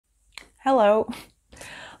Hello.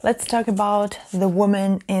 Let's talk about The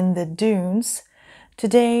Woman in the Dunes.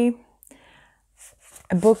 Today,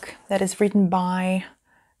 a book that is written by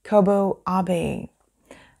Kobo, a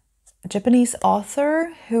Japanese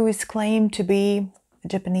author who is claimed to be a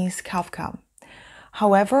Japanese Kafka.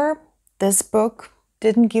 However, this book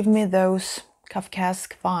didn't give me those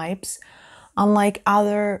Kafkaesque vibes, unlike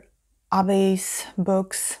other Abe's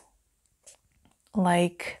books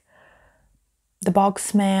like The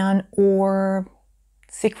Boxman or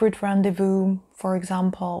Secret Rendezvous, for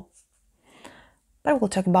example. But we'll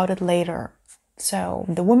talk about it later. So,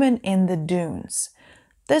 The Woman in the Dunes.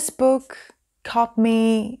 This book got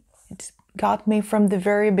me from the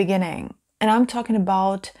very beginning. And I'm talking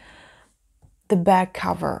about the back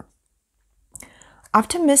cover.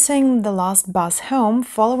 After missing the last bus home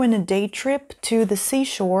following a day trip to the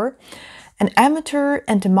seashore, an amateur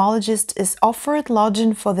entomologist is offered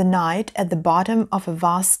lodging for the night at the bottom of a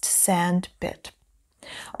vast sand pit.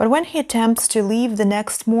 But when he attempts to leave the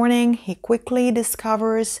next morning, he quickly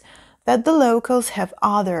discovers that the locals have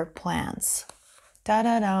other plans.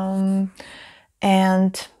 Da-da-dum.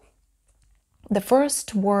 And the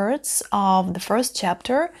first words of the first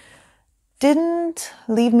chapter didn't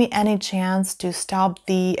leave me any chance to stop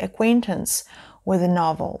the acquaintance with the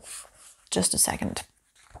novel. Just a second.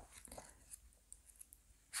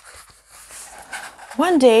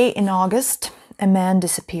 One day in August, a man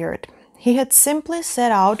disappeared. He had simply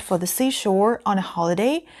set out for the seashore on a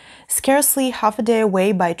holiday, scarcely half a day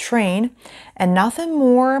away by train, and nothing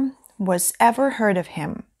more was ever heard of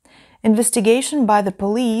him. Investigation by the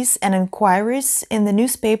police and inquiries in the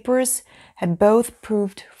newspapers had both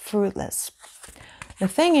proved fruitless. The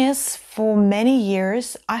thing is, for many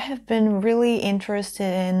years, I have been really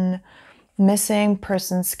interested in missing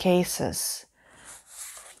persons cases.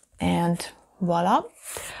 And voila,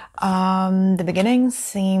 the beginning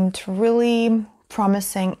seemed really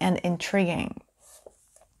promising and intriguing.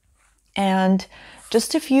 And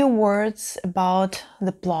just a few words about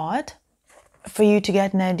the plot for you to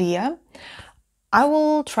get an idea. I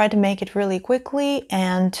will try to make it really quickly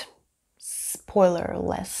and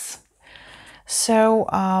spoilerless. So,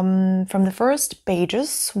 from the first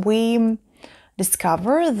pages, we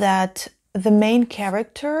discover that the main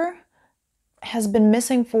character has been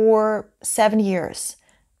missing for 7 years.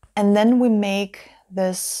 And then we make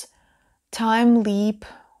this time leap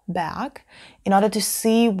back in order to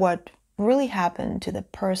see what really happened to the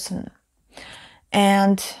person.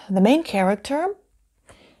 And the main character,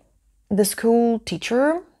 the school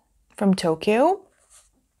teacher from Tokyo,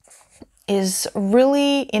 is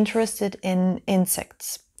really interested in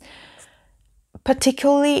insects,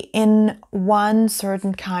 particularly in one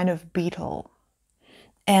certain kind of beetle.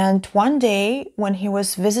 And one day when he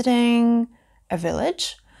was visiting a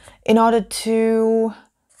village, in order to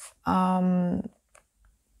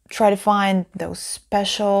try to find those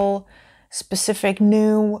specific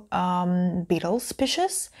new beetle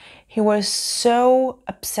species, he was so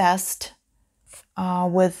obsessed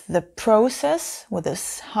with the process, with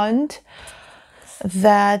this hunt,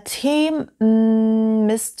 that he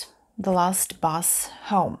missed the last bus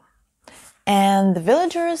home. And the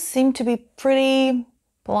villagers seem to be pretty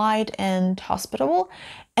polite and hospitable,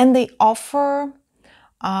 and they offer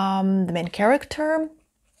the main character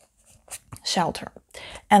shelter.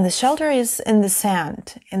 And the shelter is in the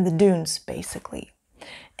sand, in the dunes, basically.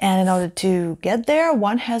 And in order to get there,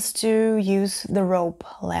 one has to use the rope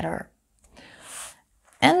ladder.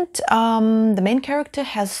 And the main character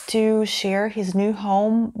has to share his new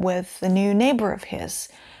home with a new neighbor of his,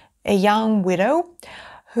 a young widow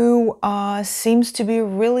who seems to be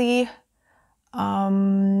really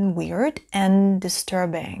weird and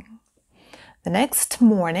disturbing. The next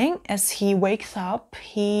morning, as he wakes up,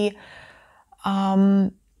 he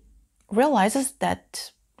realizes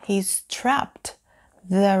that he's trapped.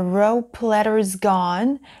 The rope ladder is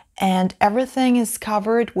gone and everything is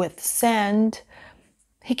covered with sand.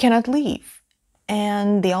 He cannot leave.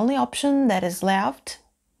 And the only option that is left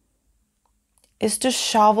is to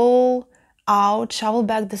shovel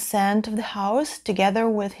back the sand of the house together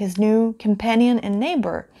with his new companion and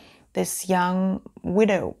neighbor, this young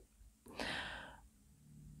widow.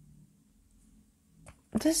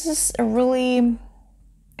 This is a really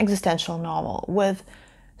existential novel with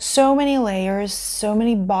so many layers, so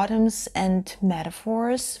many bottoms and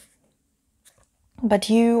metaphors. But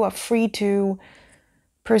you are free to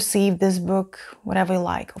perceive this book whatever you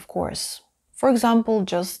like, of course. For example,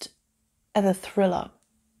 just as a thriller.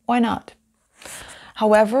 Why not?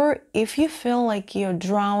 However, if you feel like you're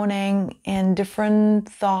drowning in different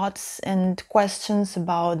thoughts and questions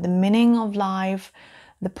about the meaning of life,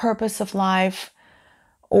 the purpose of life,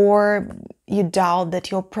 or you doubt that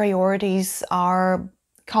your priorities are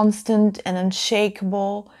constant and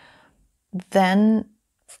unshakable, then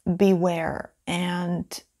beware.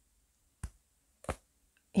 And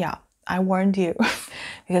yeah, I warned you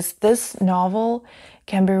because this novel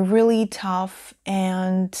can be really tough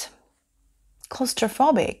and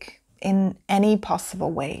claustrophobic in any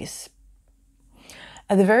possible ways.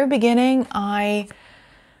 At the very beginning, I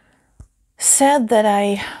said that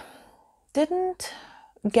I didn't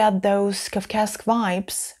get those Kafkaesque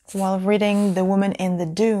vibes while reading The Woman in the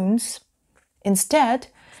Dunes. Instead,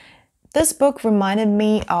 this book reminded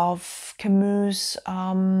me of Camus'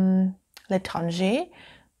 L'étranger,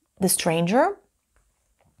 The Stranger,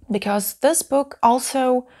 because this book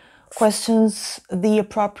also questions the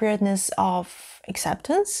appropriateness of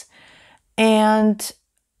acceptance and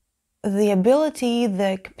the ability,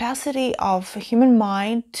 the capacity of a human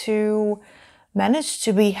mind to manage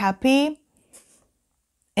to be happy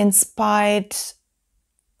in spite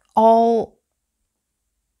of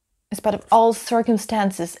all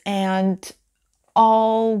circumstances and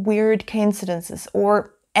all weird coincidences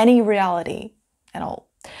or any reality at all.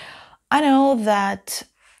 I know that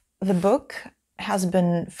the book has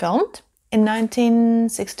been filmed in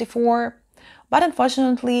 1964, but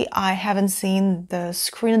unfortunately I haven't seen the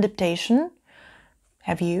screen adaptation.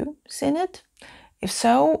 Have you seen it? If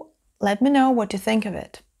so, let me know what you think of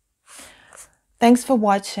it. Thanks for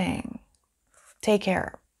watching. Take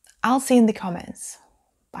care. I'll see you in the comments.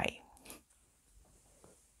 Bye.